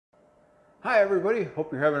Hi everybody,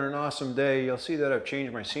 hope you're having an awesome day. You'll see that I've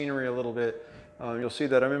changed my scenery a little bit. You'll see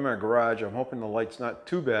that I'm in my garage. I'm hoping the light's not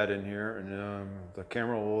too bad in here and the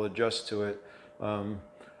camera will adjust to it.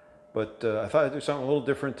 But I thought I'd do something a little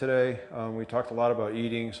different today. We talked a lot about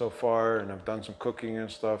eating so far and I've done some cooking and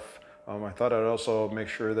stuff. I thought I'd also make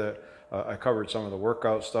sure that I covered some of the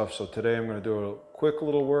workout stuff. So today I'm going to do a quick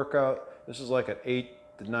little workout. This is like an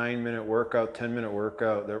 8 to 9 minute workout, 10-minute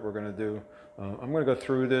workout that we're going to do. I'm going to go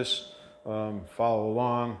through this. Follow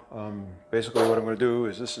along. Basically what I'm going to do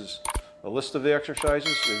is this is a list of the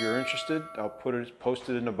exercises. If you're interested, I'll post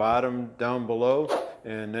it in the bottom down below,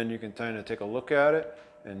 and then you can kind of take a look at it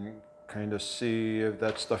and kind of see if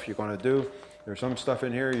that's stuff you're going to do. There's some stuff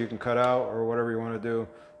in here you can cut out or whatever you want to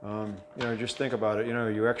do. Just think about it.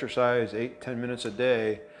 You exercise 8-10 minutes a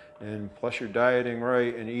day, and plus you're dieting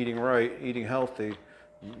right and eating healthy,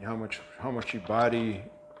 how much your body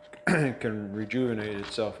can rejuvenate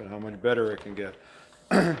itself and how much better it can get.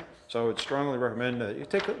 So I would strongly recommend that you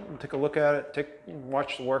take a look at it,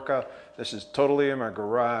 watch the workout. This is totally in my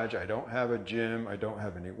garage. I don't have a gym. I don't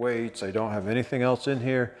have any weights. I don't have anything else in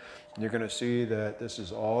here. You're going to see that this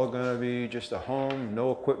is all going to be just a home,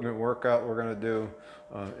 no equipment workout we're going to do.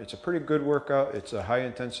 It's a pretty good workout. It's a high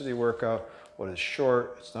intensity workout, but it's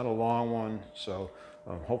short. It's not a long one. So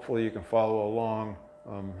hopefully you can follow along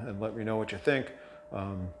and let me know what you think.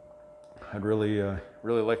 I'd really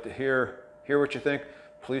like to hear what you think.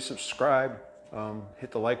 Please subscribe.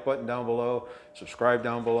 Hit the like button down below. Subscribe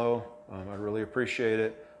down below. I really appreciate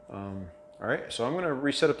it. All right, so I'm going to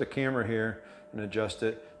reset up the camera here and adjust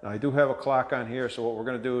it. Now, I do have a clock on here, so what we're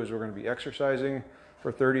going to do is we're going to be exercising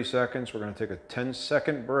for 30 seconds. We're going to take a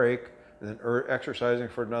 10-second break and then exercising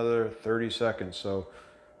for another 30 seconds. So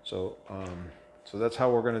that's how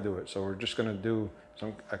we're going to do it. So we're just going to do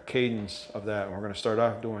a cadence of that. And we're going to start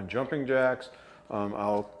off doing jumping jacks.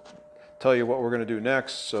 I'll tell you what we're going to do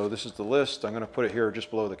next. So this is the list. I'm going to put it here just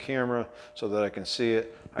below the camera so that I can see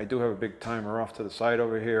it. I do have a big timer off to the side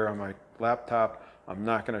over here on my laptop. I'm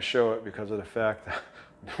not going to show it because of the fact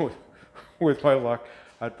that with my luck,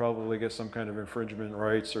 I'd probably get some kind of infringement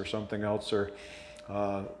rights or something else or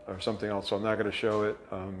something else. So I'm not going to show it.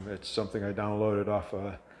 It's something I downloaded off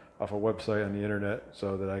a website on the internet,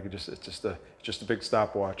 so that I could it's just a big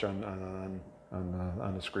stopwatch on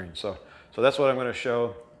the screen. So that's what I'm going to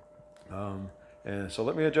show. And so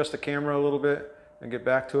let me adjust the camera a little bit and get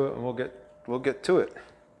back to it, and we'll get to it.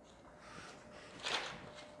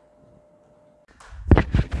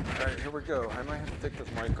 All right, here we go. I might have to take this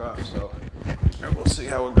mic off, so we'll see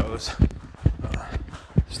how it goes.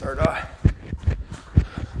 Start off.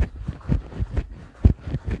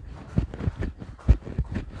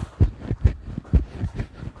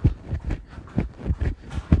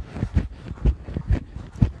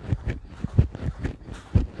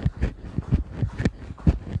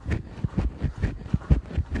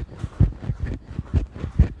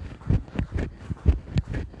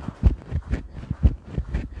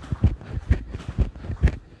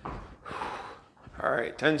 All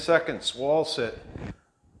right, 10 seconds, wall sit.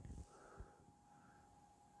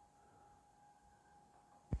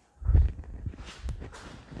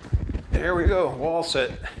 There we go, wall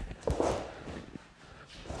sit.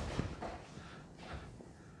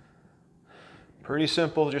 Pretty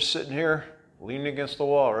simple, just sitting here, leaning against the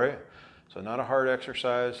wall, right? So not a hard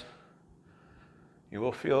exercise. You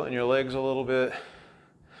will feel it in your legs a little bit.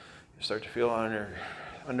 You start to feel it on your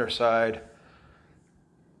underside.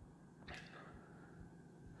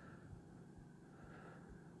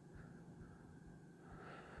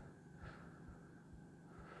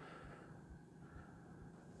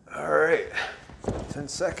 All right, 10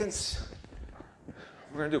 seconds.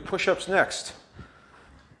 We're going to do push-ups next.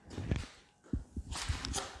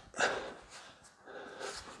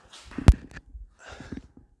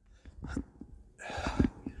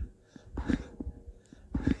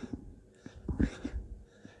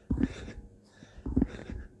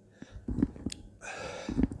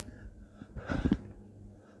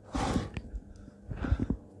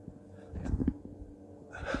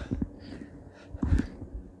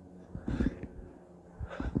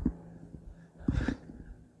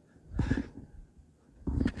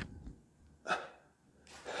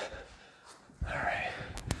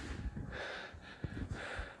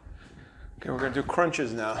 Okay, we're going to do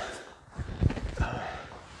crunches now.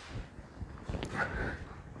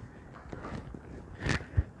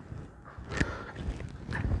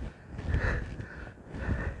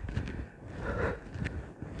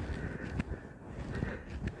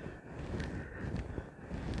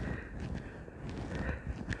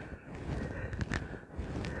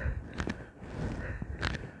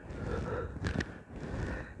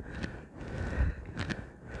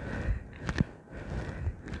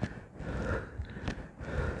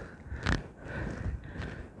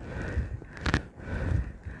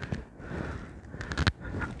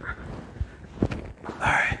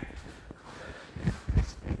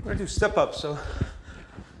 gonna do step up. So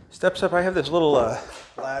steps up, I have this little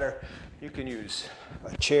ladder. You can use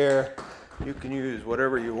a chair. You can use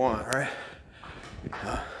whatever you want, right?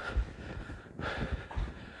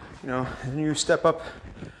 You know, and you step up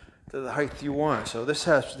to the height you want. So this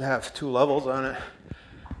has to have 2 levels on it.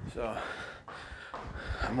 So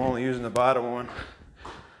I'm only using the bottom one,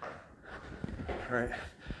 right?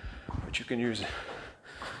 But you can use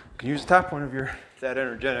the top one if you're that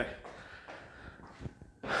energetic.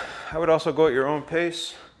 I would also go at your own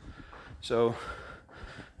pace. So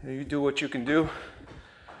you do what you can do.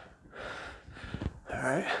 All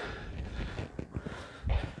right.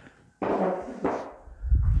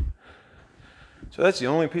 So that's the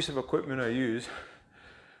only piece of equipment I use,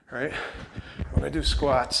 right? I'm gonna do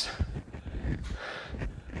squats.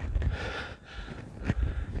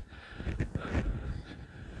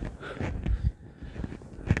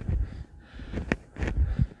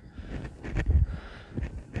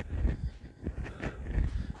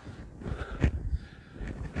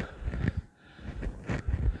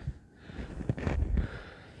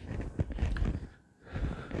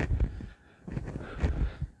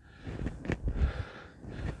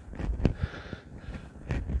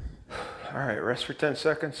 All right, rest for 10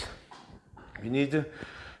 seconds. If you need to,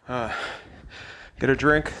 get a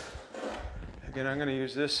drink. Again, I'm gonna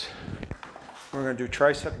use this. We're gonna do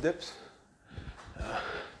tricep dips.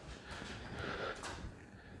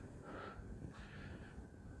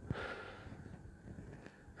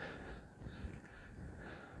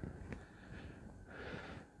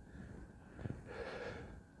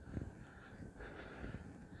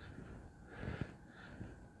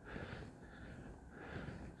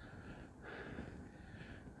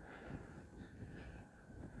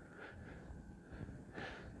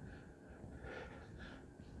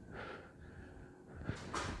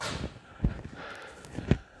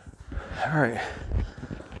 All right.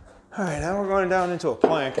 All right, now we're going down into a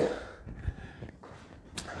plank.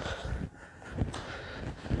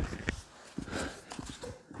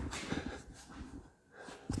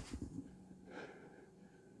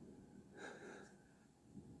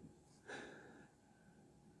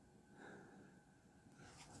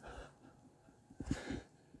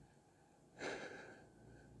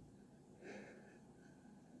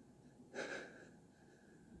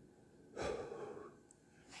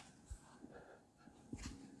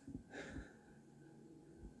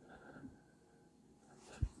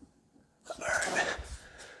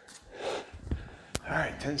 All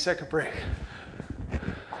right, 10-second break.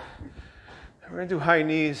 We're gonna do high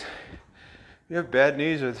knees. If you have bad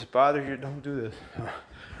knees or this bothers you, don't do this. All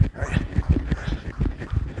right.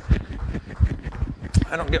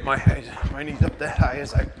 I don't get my knees up that high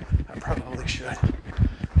as I probably should.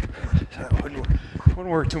 So I wouldn't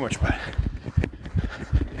worry too much about it.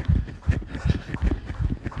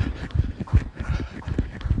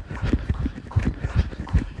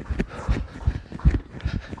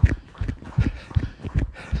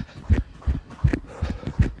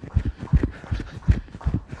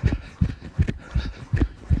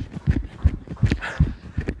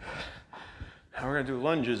 We're gonna do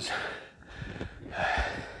lunges.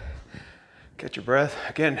 Get your breath.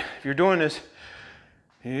 Again, if you're doing this,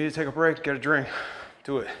 you need to take a break, get a drink,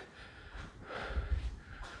 do it.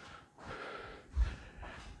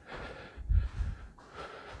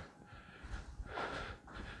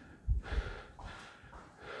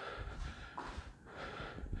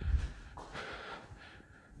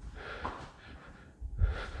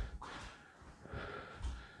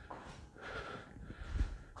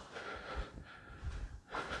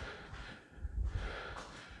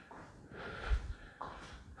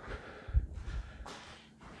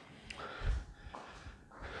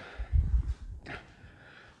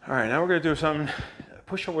 All right, now we're gonna do something,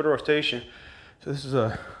 push-up with rotation. So this is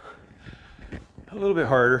a little bit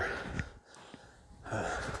harder.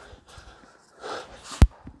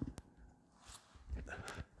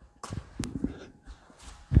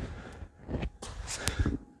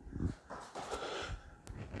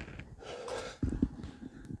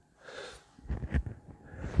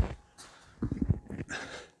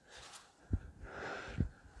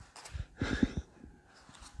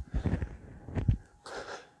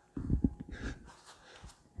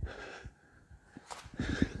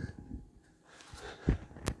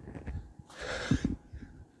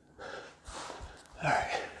 All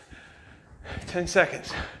right, 10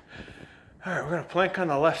 seconds. All right, we're gonna plank on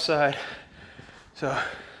the left side. So, all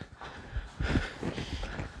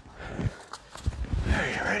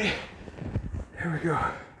right, you ready? Here we go.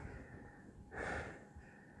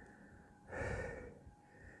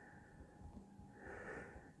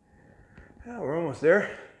 Yeah, we're almost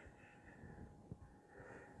there.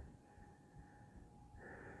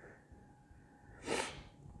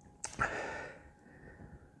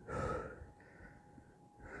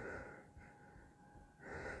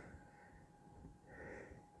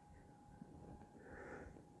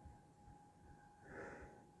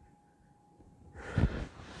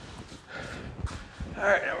 All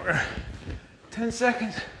right, now we're 10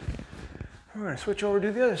 seconds. We're gonna switch over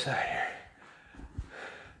to the other side here.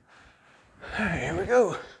 All right, here we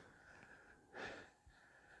go.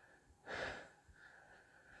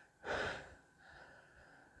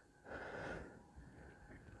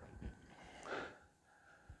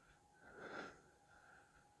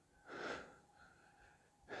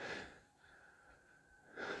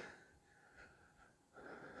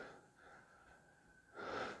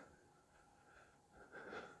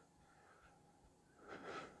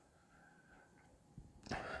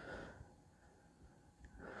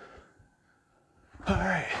 All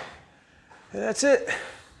right, and that's it.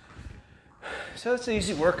 So it's an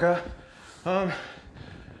easy workout. You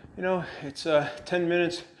know, it's 10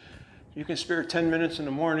 minutes. You can spare 10 minutes in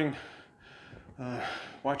the morning.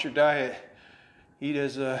 Watch your diet. Eat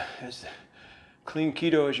as clean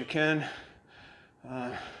keto as you can,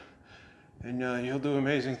 and you'll do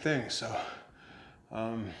amazing things. So,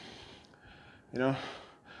 you know,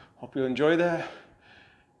 hope you enjoy that.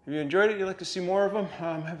 If you enjoyed it, you'd like to see more of them,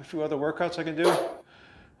 I have a few other workouts I can do.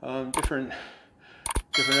 Different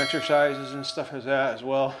exercises and stuff as that as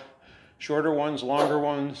well. Shorter ones, longer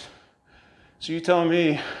ones. So you tell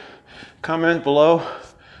me, comment below.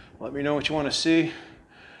 Let me know what you want to see.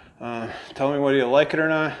 Tell me whether you like it or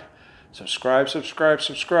not. Subscribe.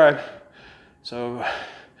 So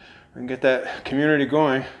we can get that community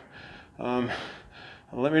going.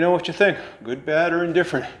 Let me know what you think, good, bad, or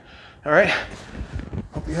indifferent. All right.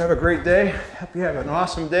 Hope you have a great day. Hope you have an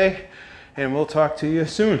awesome day. And we'll talk to you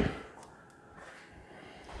soon.